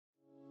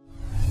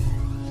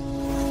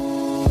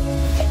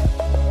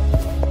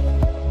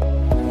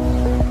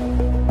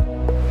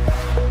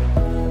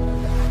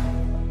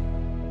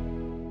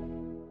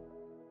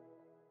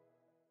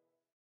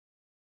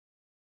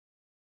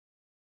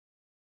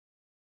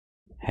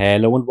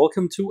Hello and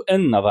welcome to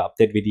another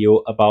update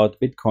video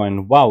about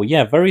Bitcoin. Wow,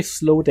 yeah, very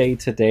slow day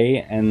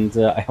today, and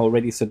I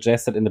already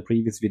suggested in the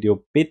previous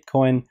video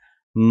Bitcoin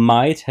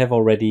might have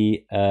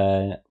already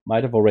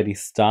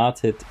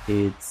started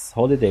its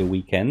holiday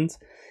weekend,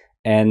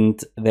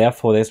 and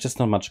therefore there's just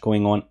not much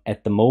going on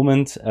at the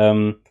moment.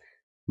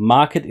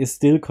 Market is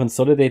still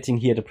consolidating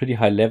here at a pretty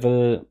high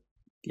level,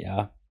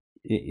 yeah,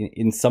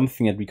 in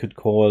something that we could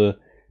call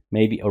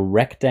maybe a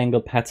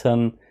rectangle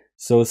pattern.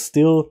 So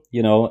still,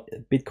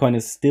 Bitcoin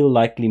is still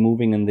likely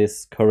moving in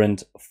this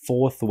current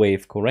fourth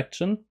wave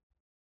correction.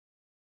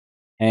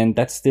 And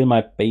that's still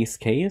my base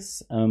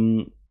case,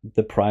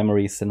 the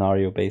primary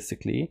scenario,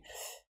 basically.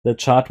 The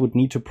chart would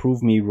need to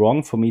prove me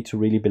wrong for me to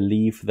really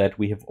believe that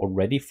we have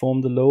already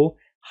formed a low.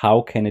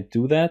 How can it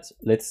do that?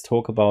 Let's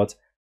talk about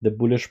the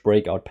bullish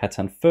breakout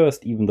pattern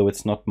first, even though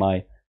it's not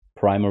my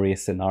primary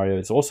scenario.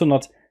 It's also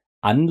not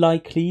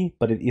unlikely,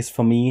 but it is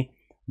for me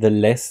the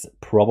less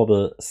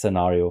probable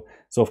scenario.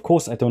 So of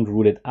course I don't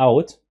rule it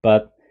out,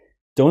 but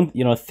don't,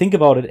 think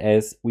about it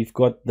as we've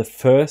got the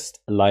first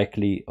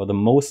likely or the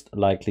most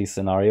likely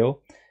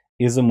scenario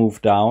is a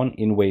move down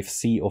in wave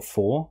C or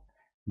 4,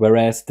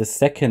 whereas the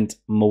second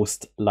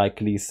most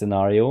likely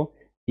scenario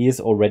is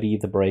already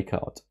the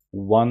breakout.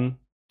 1,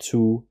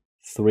 2,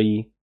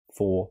 3,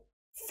 4,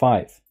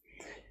 5.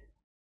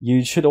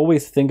 You should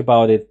always think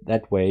about it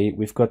that way.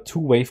 We've got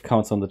two wave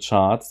counts on the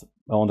chart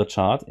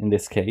in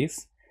this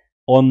case,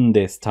 on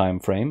this time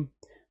frame.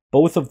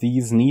 Both of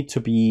these need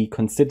to be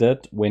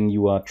considered when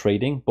you are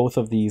trading. Both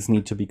of these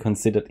need to be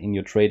considered in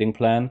your trading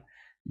plan.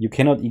 You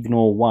cannot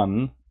ignore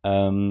one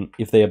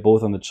if they are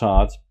both on the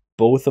chart.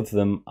 Both of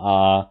them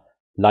are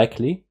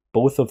likely.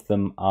 Both of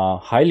them are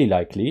highly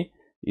likely.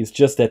 It's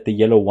just that the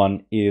yellow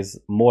one is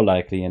more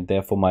likely and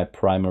therefore my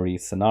primary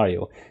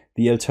scenario.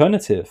 The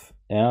alternative,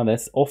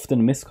 that's often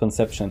a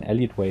misconception,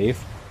 Elliott Wave.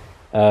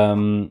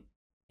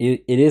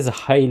 It is a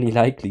highly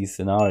likely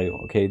scenario,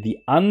 okay? The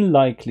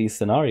unlikely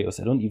scenarios,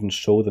 I don't even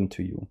show them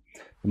to you.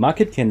 The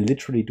market can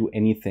literally do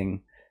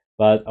anything,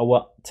 but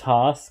our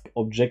task,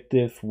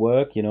 objective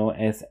work,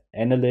 as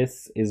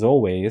analysts is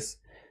always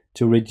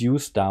to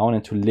reduce down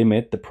and to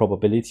limit the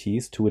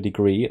probabilities to a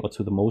degree or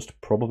to the most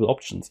probable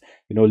options.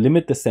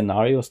 Limit the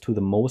scenarios to the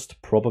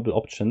most probable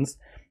options,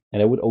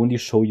 and I would only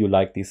show you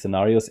like these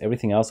scenarios.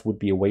 Everything else would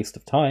be a waste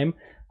of time.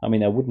 I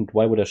mean,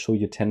 why would I show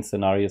you 10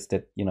 scenarios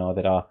that,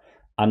 that are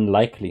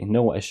unlikely?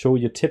 No, I show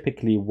you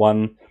typically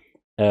one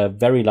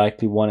very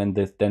likely one and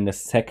then the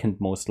second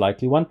most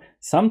likely one,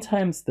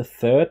 sometimes the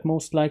third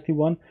most likely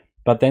one,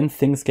 but then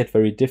things get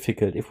very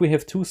difficult. If we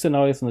have two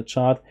scenarios on the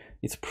chart,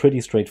 it's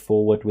pretty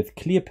straightforward with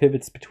clear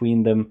pivots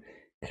between them,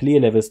 clear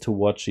levels to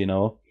watch,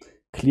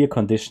 clear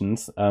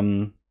conditions.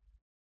 And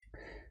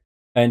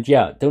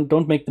yeah,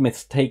 don't make the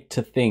mistake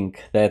to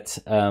think that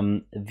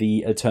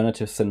the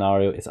alternative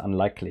scenario is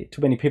unlikely.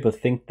 Too many people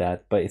think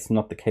that, but it's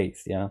not the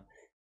case. Yeah.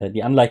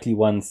 The unlikely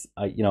ones,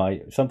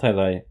 sometimes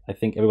I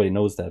think everybody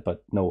knows that,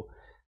 but no,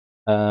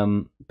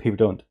 people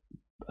don't.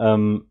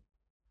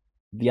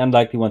 The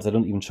unlikely ones, I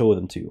don't even show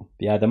them to you.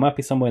 Yeah, there might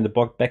be somewhere in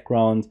the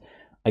background.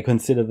 I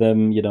consider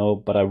them,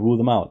 but I rule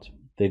them out.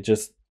 They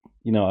just,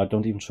 I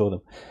don't even show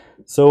them.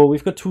 So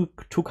we've got two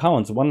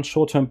counts. One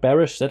short-term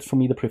bearish, that's for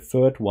me the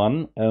preferred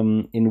one,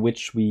 in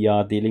which we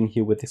are dealing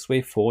here with this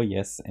wave 4,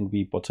 yes, and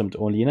we bottomed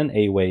only in an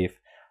A wave.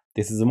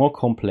 This is a more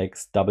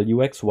complex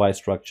WXY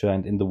structure,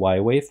 and in the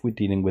Y wave, we're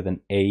dealing with an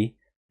A,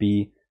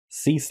 B,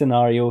 C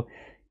scenario.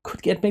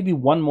 Could get maybe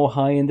one more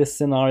high in this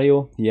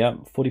scenario. Yeah,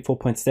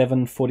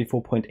 44.7,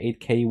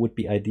 44.8K would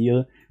be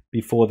ideal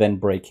before then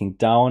breaking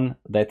down.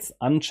 That's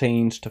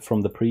unchanged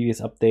from the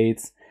previous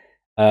updates.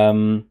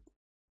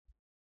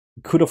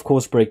 Could, of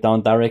course, break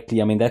down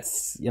directly. I mean,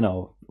 that's,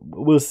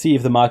 we'll see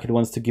if the market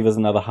wants to give us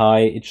another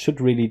high. It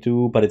should really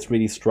do, but it's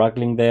really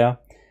struggling there.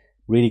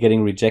 Really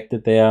getting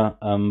rejected there,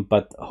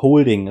 but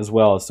holding as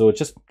well. So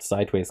just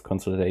sideways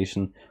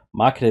consolidation.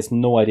 Market has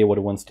no idea what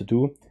it wants to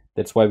do.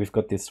 That's why we've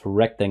got this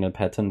rectangle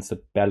pattern. It's a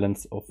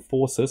balance of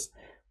forces.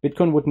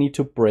 Bitcoin would need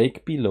to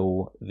break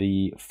below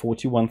the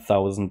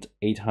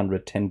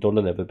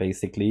 $41,810 level,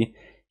 basically.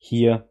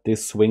 Here,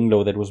 this swing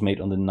low that was made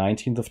on the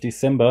 19th of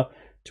December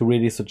to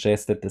really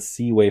suggest that the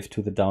C wave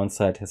to the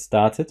downside has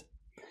started.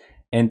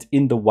 And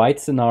in the white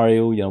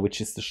scenario,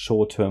 which is the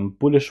short-term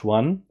bullish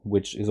one,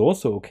 which is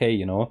also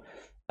okay,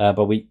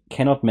 but we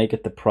cannot make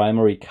it the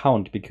primary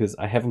count because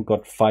I haven't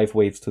got 5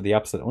 waves to the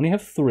upside. I only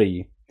have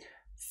 3.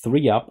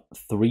 3 up,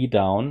 3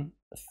 down,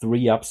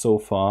 3 up so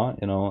far,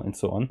 and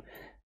so on.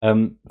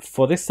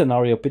 For this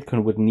scenario,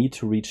 Bitcoin would need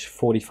to reach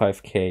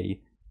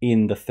 45K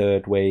in the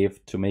third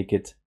wave to make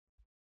it,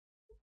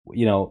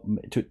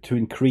 to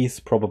increase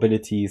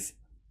probabilities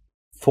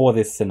for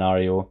this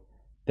scenario.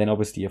 Then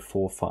obviously a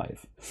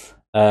 4-5.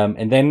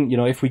 And then,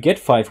 if we get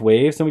 5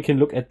 waves, then we can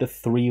look at the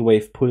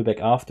 3-wave pullback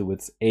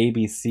afterwards, A,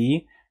 B,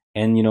 C,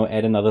 and,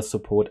 add another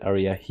support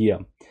area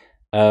here.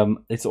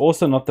 It's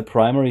also not the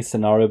primary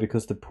scenario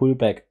because the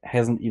pullback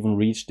hasn't even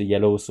reached the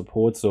yellow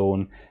support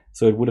zone.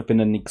 So it would have been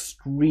an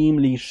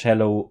extremely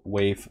shallow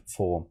wave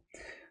 4.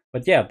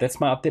 But yeah, that's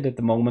my update at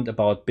the moment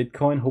about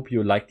Bitcoin. Hope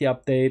you liked the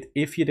update.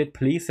 If you did,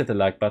 please hit the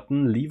like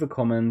button, leave a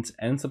comment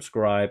and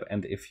subscribe.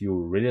 And if you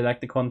really like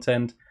the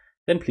content,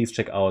 then please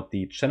check out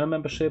the channel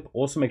membership.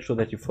 Also make sure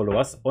that you follow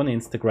us on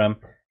Instagram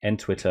and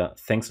Twitter.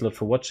 Thanks a lot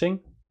for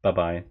watching.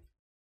 Bye-bye.